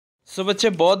सो बच्चे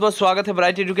बहुत बहुत स्वागत है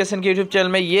ब्राइट एजुकेशन के यूट्यूब चैनल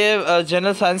में। ये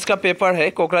जनरल साइंस का पेपर है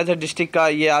कोकराझार डिस्ट्रिक्ट का।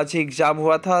 ये आज ही एग्जाम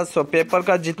हुआ था। सो पेपर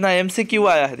का जितना एमसीक्यू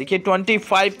आया है, देखिए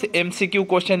 25 एमसीक्यू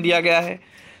क्वेश्चन दिया गया है।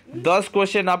 10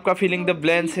 क्वेश्चन आपका फिलिंग द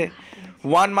ब्लैंक्स है।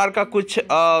 1 मार्क का कुछ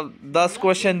 10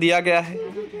 क्वेश्चन दिया गया है।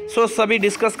 सो सभी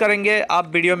डिस्कस करेंगे,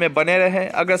 आप वीडियो में बने रहें।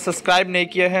 अगर सब्सक्राइब नहीं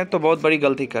किए हैं तो बहुत बड़ी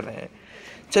गलती कर रहे हैं।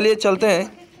 चलिए चलते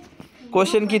हैं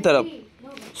क्वेश्चन की तरफ।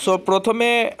 सो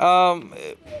प्रथमे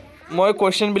मैं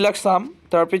क्वेश्चनবিলাক চাম,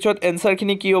 তাৰপিছত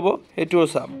এনসাৰখিনি কি হ'ব সেইটোও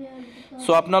চাম। সো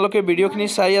আপোনালোকে ভিডিঅ'খিনি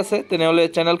চাই আছে তেনেহ'লে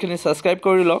চেনেলখিনি সাবস্ক্ৰাইব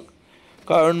কৰি লওক,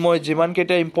 কাৰণ মই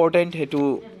যিমানকেইটা ইম্পৰ্টেণ্ট সেইটো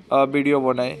ভিডিঅ'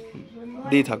 বনাই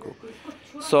দি থাকোঁ।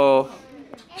 So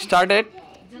started.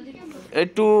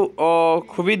 এইটো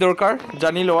খুবেই দৰকাৰ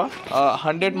জানি লোৱা।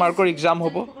 100 মাৰ্কৰ এক্সাম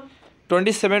হ'ব।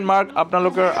 27 মাৰ্ক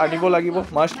আপোনালোকে আনিব লাগিব,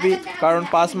 মাষ্ট বি, কাৰণ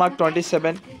 5 মাৰ্ক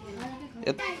 27।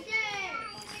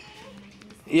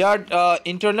 ইয়াত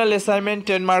ইণ্টাৰনেল এছাইনমেণ্ট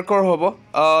 10 মাৰ্কৰ হ'ব।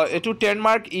 এইটো 10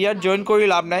 মাৰ্ক ইয়াত জইন কৰি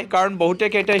লাভ নাই, কাৰণ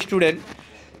বহুতকেইটা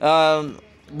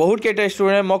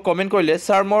ষ্টুডেণ্ট মোক কমেণ্ট কৰিলে,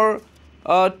 ছাৰ মোৰ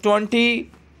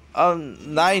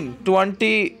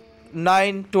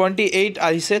 28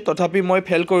 আহিছে তথাপি মই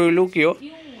ফেইল কৰিলোঁ কিয়?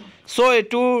 চ'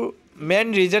 এইটো মেইন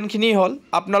ৰিজনখিনি হ'ল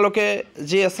আপোনালোকে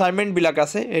যি এছাইনমেণ্টবিলাক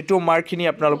আছে সেইটো মাৰ্কখিনি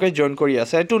আপোনালোকে জইন কৰি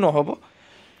আছে। এইটো নহ'ব।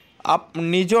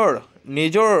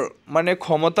 নিজৰ মানে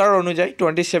ক্ষমতাৰ অনুযায়ী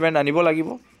 27 আনিব লাগিব।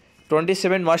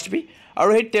 27 মাষ্ট বি। আৰু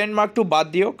সেই 10 মাৰ্কটো বাদ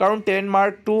দিয়ক, কাৰণ 10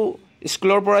 মাৰ্কটো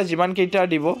স্কুলৰ পৰা যিমানকেইটা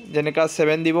দিব, যেনেকৈ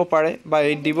 7 দিব পাৰে বা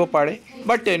 8 দিব পাৰে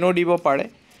বা 10ও দিব পাৰে।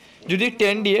 যদি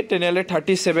 10 দিয়ে তেনেহ'লে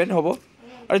 37 হ'ব,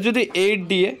 আৰু যদি 8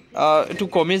 দিয়ে এইটো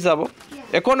কমি যাব।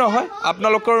 একো নহয়,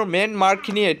 আপোনালোকৰ মেইন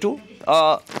মাৰ্কখিনি এইটো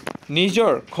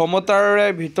নিজৰ ক্ষমতাৰে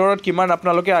ভিতৰত কিমান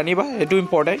আপোনালোকে আনিবা সেইটো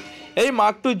ইম্পৰ্টেণ্ট। এই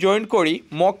মাৰ্কটো জইন কৰি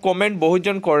মোক কমেণ্ট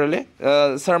বহুতজন কৰিলে,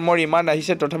 ছাৰ মোৰ ইমান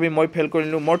আহিছে তথাপি মই ফেইল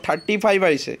কৰিলোঁ, মোৰ 35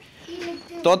 আহিছে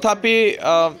তথাপি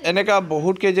এনেকুৱা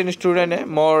বহুত কেইজন ষ্টুডেণ্টে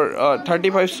মোৰ 30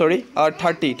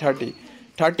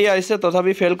 আহিছে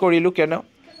তথাপি ফেইল কৰিলোঁ কেনে?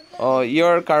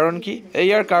 ইয়াৰ কাৰণ কি?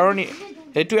 ইয়াৰ কাৰণ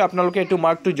সেইটোৱে, আপোনালোকে এইটো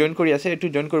মাৰ্কটো জইন কৰি আছে, এইটো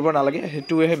জইন কৰিব নালাগে,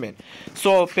 সেইটোৱে মেইন।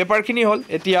 চ' পেপাৰখিনি হ'ল,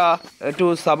 এতিয়া এইটো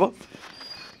চাব।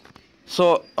 চ'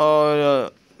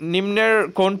 নিম্নেৰ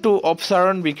কোনটো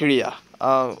অপসাৰণ বিক্ৰিয়া?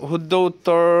 শুদ্ধ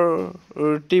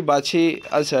উত্তৰটি বাছি,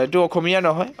 আচ্ছা এইটো অসমীয়া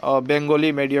নহয়, বেংগলী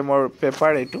মিডিয়ামৰ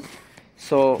পেপাৰ এইটো।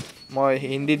 চ' মই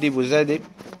হিন্দী দি বুজাই দিম,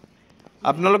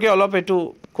 আপোনালোকে অলপ এইটো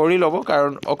কৰি ল'ব,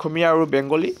 কাৰণ অসমীয়া আৰু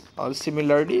বেংগলী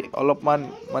সিমিলাৰলি অলপমান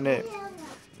মানে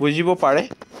বুজিব পাৰে।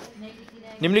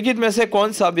 निम्नलिखित में से कौन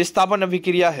सा विस्थापन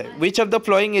अभिक्रिया है? Which of the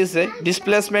following is a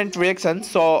displacement reaction?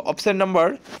 So option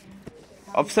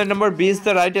number B is the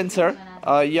right answer.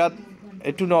 ইয়াত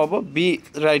এইটো নহ'ব, বি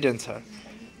ৰাইট এনচাৰ।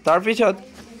 তাৰপিছত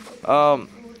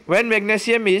when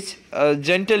magnesium is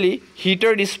gently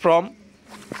heated is from,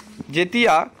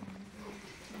 যেতিয়া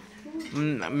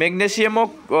মেগনেছিয়ামক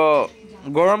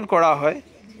গৰম কৰা হয়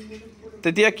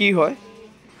তেতিয়া কি হয়,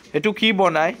 এইটো কি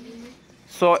বনায়?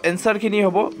 চ' এনচাৰখিনি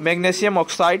হ'ব magnesium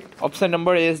oxide. Option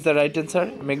number A is the right answer,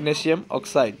 magnesium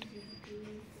oxide.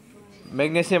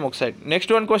 Next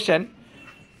one question,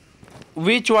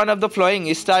 which one of the following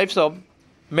is types of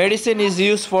medicine is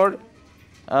used for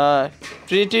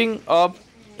treating of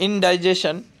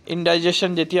indigestion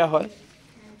যেতিয়া হয়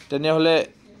তেনেহ'লে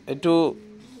এইটো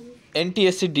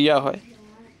এণ্টিএচিড দিয়া হয়,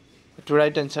 এইটো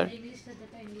ৰাইট এনচাৰ।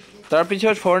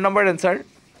 তাৰপিছত 4 number answer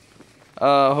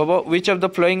হ'ব which of the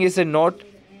following is a not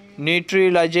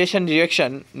neutralization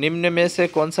reaction? निम्न में से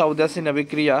कौन सा उदासीन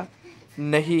अभिक्रिया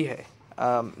नहीं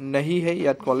है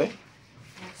ইয়াত ক'লে।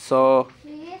 চ'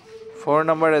 4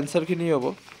 নম্বৰ এনচাৰখিনি হ'ব,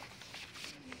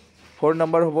 4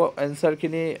 নম্বৰ হ'ব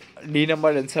এনচাৰখিনি, ডি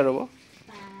নম্বৰ এনচাৰ হ'ব।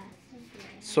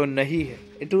 চ' নাহি হে,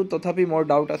 এইটো তথাপি মোৰ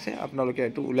ডাউট আছে, আপোনালোকে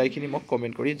এইটো ওলাইখিনি মোক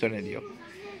কমেণ্ট কৰি জনাই দিয়ক।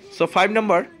 চ' 5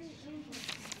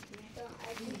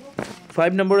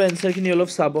 নম্বৰ এনচাৰখিনি অলপ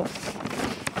চাব।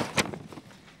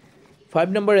 5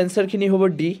 নম্বৰ এনচাৰখিনি হ'ব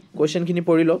ডি। কুৱেশ্যনখিনি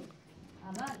পঢ়ি লওক।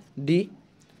 ডি,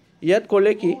 ইয়াত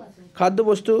ক'লে কি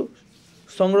খাদ্যবস্তু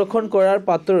সংৰক্ষণ কৰাৰ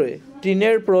পাত্ৰৰে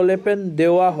টিনেৰ প্ৰলেপন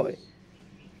দেওয়া হয়,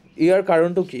 ইয়াৰ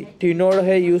কাৰণটো কি?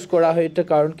 টিনৰহে ইউজ কৰা হয়, এটা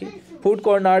কাৰণ কি? Food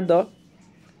কৰ্নাৰ the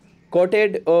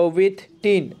coated with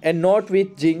tin and not with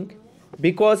zinc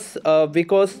because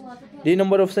D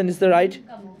number option is the right.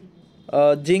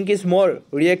 Zinc is more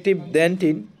reactive than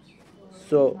tin,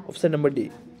 so option number D.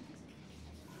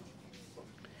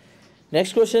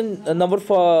 Next question, number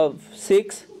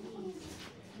 6,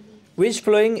 which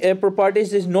flowing a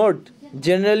properties is not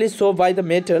generally so by the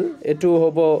metal? এটো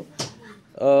হ'ব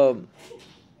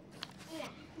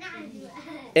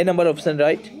A number option,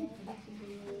 right?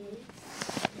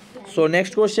 So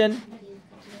next question,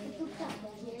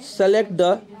 select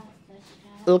the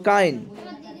alkyne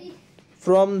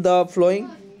from the flowing?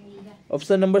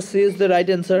 Option number C is the right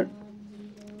answer,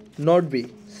 not B.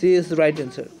 C is the right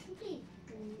answer.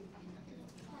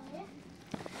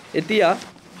 Etia,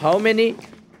 how many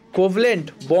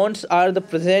covalent bonds are the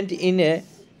present in a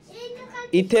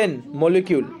ethane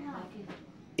molecule?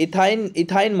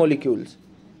 Ethyne molecules.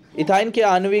 Ethyne के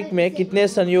आणविक में कितने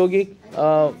संयोगिक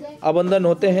आबंधन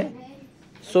होते हैं?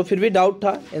 सो फिर भी doubt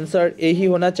था, answer A ही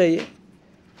होना चाहिए.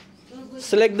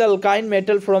 Select the alkyne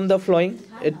metal from the following.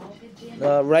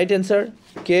 Right answer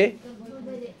K.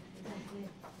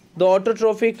 The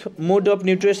autotrophic mode of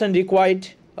nutrition required.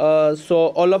 So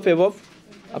all of above.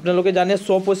 আপোনালোকে জানে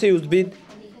স্বপোষী উদ্ভিদ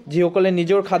যিসকলে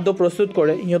নিজৰ খাদ্য প্ৰস্তুত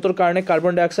কৰে সিহঁতৰ কাৰণে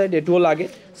কাৰ্বন ডাই অক্সাইড এটোও লাগে,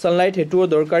 সানলাইট হেতুও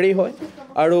দৰকাৰী হয়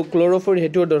আৰু ক্লোৰোফিল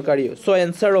হেতুও দৰকাৰী হয়. সো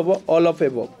এনসাৰ হ'ব অল অফ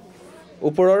এবভ,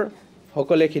 ওপৰৰ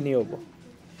সকলোখিনি হ'ব.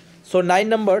 So 9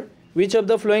 number, which of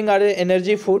the following are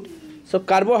energy food? So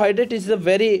carbohydrate is a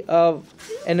very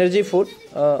energy food.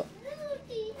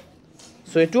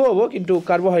 So এটো হ'ব, কিন্তু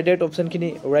কাৰ্বোহাইড্ৰেট অপশনখিনি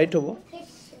ৰাইট হ'ব.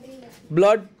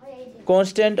 Blood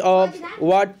constant of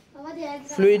what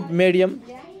fluid medium?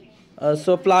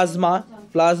 So plasma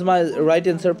is right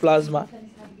answer, plasma.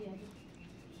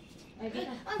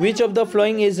 Which of the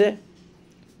following is a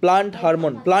plant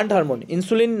hormone?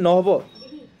 Insulin নহব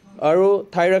আৰু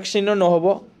thyroxine নহব,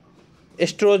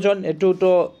 estrogen এটো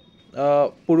তো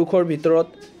পুৰুষৰ ভিতৰত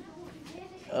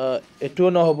এটো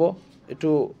নহব,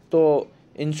 এটো তো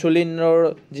ইনসুলিনৰ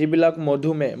যিবিলাক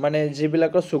মধুমেহ মানে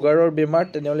যিবিলাকৰ সুগাৰৰ বেমাৰ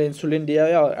তেনেহলে ইনসুলিন দিয়া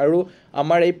হয় আৰু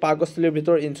আমাৰ এই পাকস্থলীৰ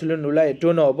ভিতৰত ইনসুলিন নোলায়, এটো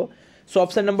নহব. So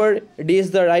option number D is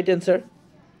the right answer,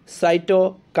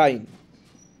 cytokine.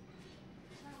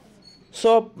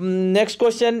 So next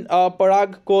question, पराग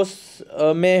कोश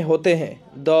में होते हैं.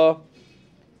 The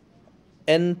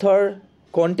anther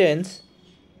contains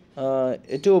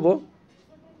এটো হ'ব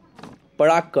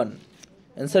পরাগকণ.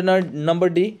 Answer number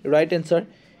D, right answer.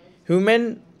 Human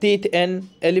teeth and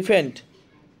elephant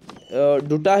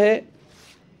দুটা হে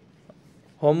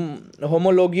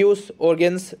homologous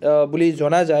organs বুলি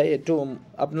জনা যায়, এটো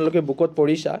আপোনালোকে বুকত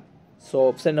পঢ়িছা. So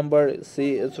option number C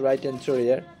is right answer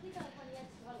here.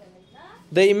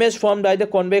 The image formed by the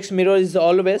convex mirror is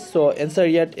always, so answer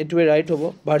yet এটোৱে right হ'ব,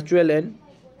 virtual and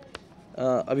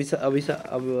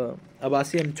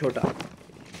आभासी एंड छोटा,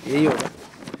 यही होगा.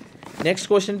 नेक्स्ट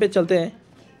क्वेश्चन पे चलते हैं.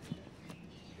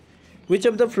 Which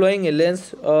of the following lens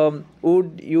would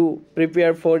you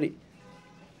prepare for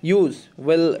use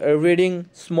while reading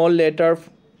small letter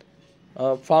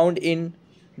found in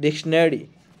dictionary?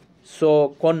 So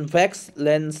convex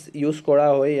lens use করা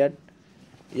হয়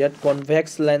ইয়াত convex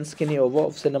lens কিনি হ'ব,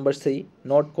 option number C,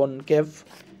 not concave.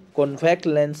 convex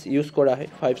lens use করা হয়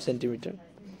 5 cm.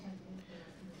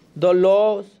 The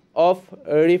laws of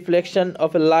reflection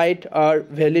of light are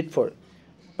valid for.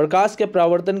 प्रकाश के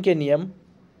परावर्तन के नियम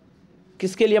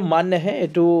किसके लिए मान्य है?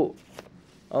 एटू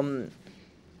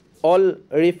অল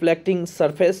ৰিফ্লেক্টিং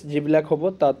সাৰফেস যিবিলাক হ'ব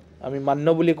তাত আমি মান্য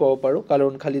বুলি ক'ব পাৰোঁ,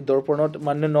 কাৰণ খালি দৰ্পণত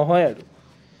মান্য নহয় আৰু.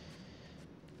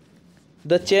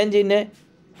 The change in a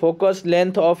focus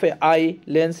length of a eye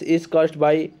lens is caused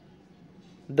by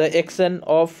the action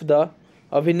of the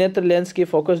अभिनेत्र lens key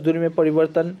focus दूरी में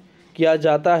परिवर्तन किया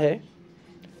जाता है.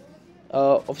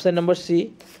 Option number C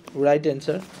right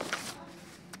answer.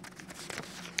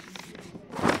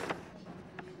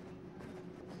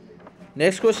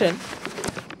 Next question,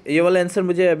 ये वाला आंसर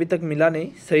मुझे अभी तक मिला नहीं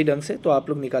सही ढंग से, तो आप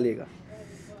लोग निकालिएगा.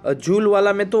 जूल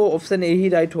वाला में तो ऑप्शन ए ही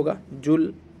राइट होगा,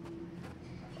 जूल.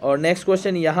 और नेक्स्ट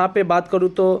क्वेश्चन यहाँ पे बात करूँ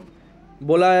तो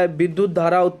बोला है विद्युत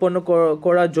धारा उत्पन्न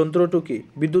करा যন্ত্রটো কি?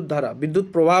 বিদ্যুৎ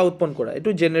প্রবাহ উৎপন্ন করা, এটু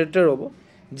জেনারেটর হবো.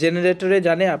 জেনারেটরে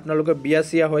জানে আপোনালোকে বিয়া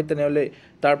চিয়া হয় তেনেহলে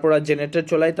তাৰ পৰা জেনাৰেটৰ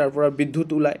চলাই, তাৰ পৰা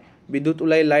বিদ্যুৎ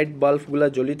ওলাই লাইট বাল্বগুলা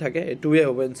জ্বলি থাকে, এটুৱে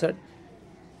হ'ব answer.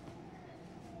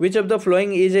 Which of the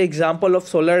following is an example of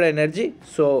solar energy?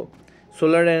 So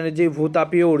solar energy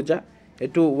ভূতাপীয় ऊर्जा,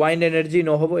 এটু wind energy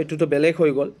নহব, এটু তো বেলেগ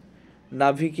হৈ গল.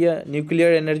 নাভিকীয়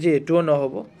নিউক্লিয়ার এনার্জি এটুও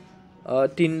নহব.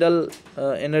 টিন্ডাল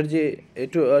এনার্জি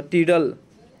এটু টিডাল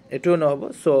এটুও নহব.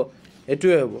 সো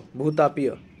এটুৱে হ'ব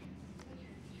ভূতাপীয়.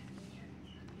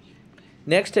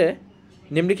 नेक्स्ट है,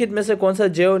 निम्नलिखित में से कौन सा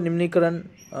जैव निम्नीकरण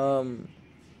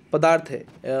पदार्थ है?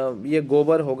 ये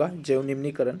गोबर होगा जैव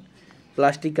निम्नीकरण,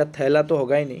 प्लास्टिक का थैला तो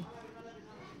होगा ही नहीं.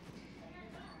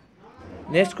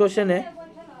 नेक्स्ट क्वेश्चन है,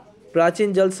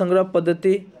 प्राचीन जल संग्रह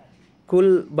पद्धति कुल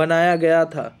बनाया गया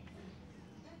था?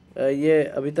 ये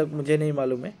अभी तक मुझे नहीं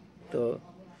मालूम है, तो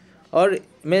और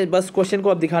मैं बस क्वेश्चन को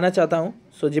अब दिखाना चाहता हूँ.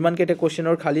 सो जिमान केटे क्वेश्चन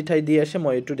और खाली ठाई दी आसे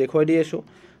मैं एटू देखुवाई दी आसो,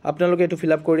 আপোনালোকে এটু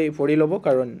ফিল আপ কৰি পঢ়ি ল'ব,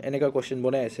 কাৰণ এনেকা কোশ্চেন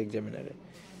বনাই আছে এক্সামিনাৰে.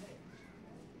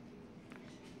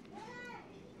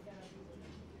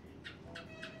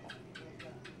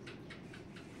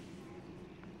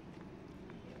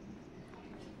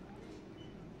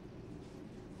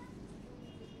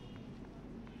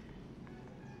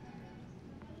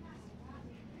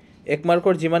 1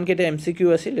 মাৰ্কৰ যিমানকেইটা MCQ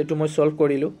আছিল এইটো মই সলভ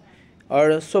কৰিলোঁ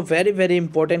আৰু সো ভেৰি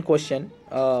ইম্পৰ্টেণ্ট কুৱেশ্যন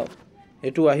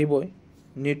এইটো আহিবই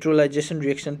নিউট্ৰেলাইজেশ্যন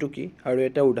ৰিয়েকশ্যনটো কি আৰু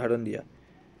এটা উদাহৰণ দিয়া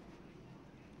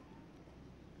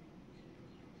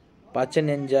पाचन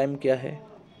एंजाइम क्या है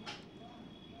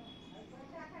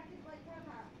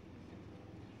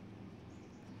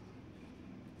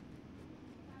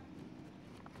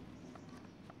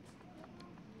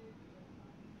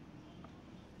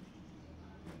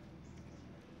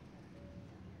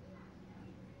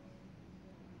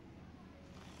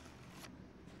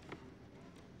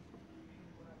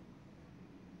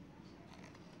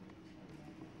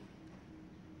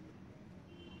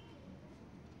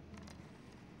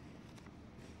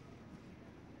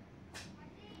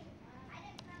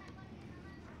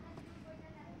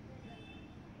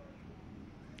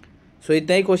सो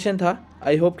इतना ही क्वेश्चन था।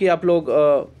 आई होप कि आप लोग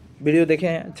वीडियो देखें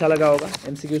हैं, अच्छा लगा होगा।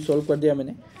 MCQ सॉल्व कर दिया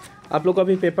मैंने। आप लोग का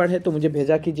भी पेपर है तो मुझे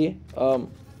भेजा कीजिए,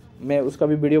 मैं उसका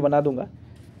भी वीडियो बना दूंगा।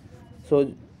 सो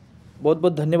बहुत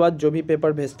बहुत धन्यवाद जो भी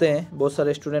पेपर भेजते हैं, बहुत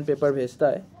सारे स्टूडेंट पेपर भेजता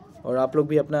है और आप लोग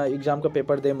भी अपना एग्ज़ाम का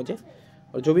पेपर दें मुझे।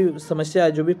 और जो भी समस्या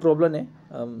है, जो भी प्रॉब्लम है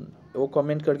वो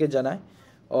कमेंट करके जनाएं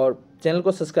और चैनल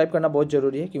को सब्सक्राइब करना बहुत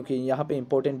ज़रूरी है क्योंकि यहाँ पे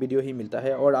इंपॉर्टेंट वीडियो ही मिलता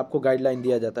है और आपको गाइडलाइन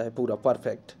दिया जाता है पूरा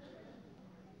परफेक्ट।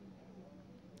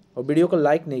 और वीडियो को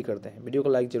लाइक नहीं करते हैं, वीडियो को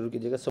लाइक ज़रूर कीजिएगा।